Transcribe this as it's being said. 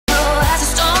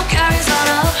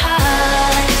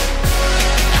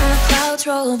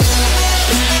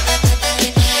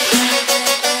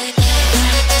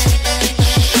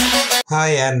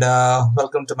Hi and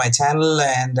welcome to my channel,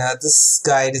 and this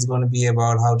guide is going to be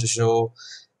about how to show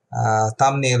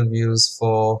thumbnail views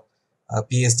for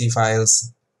PSD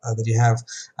files that you have.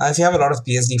 If you have a lot of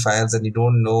PSD files and you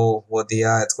don't know what they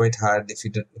are, it's quite hard if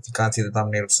you can't see the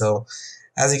thumbnail. So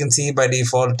as you can see, by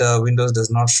default Windows does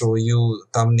not show you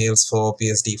thumbnails for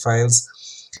PSD files.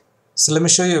 So let me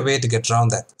show you a way to get around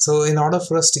that. So in order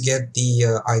for us to get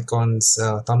the icons,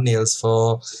 thumbnails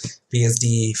for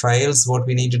PSD files, what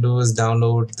we need to do is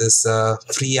download this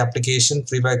free application,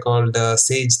 freeware called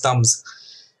Sage Thumbs.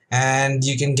 And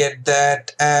you can get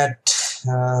that at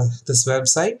this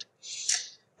website.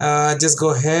 Just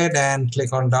go ahead and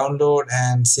click on download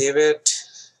and save it.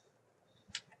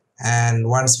 And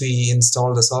once we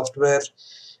install the software,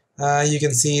 you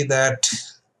can see that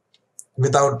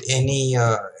without any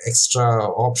extra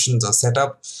options or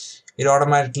setup, it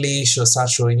automatically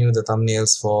starts showing you the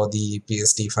thumbnails for the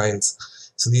PSD files.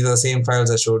 So these are the same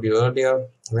files I showed you earlier,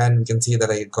 and you can see that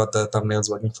I got the thumbnails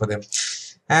working for them.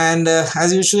 And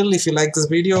as usual, if you like this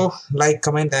video, like,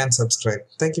 comment and subscribe.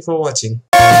 Thank you for watching.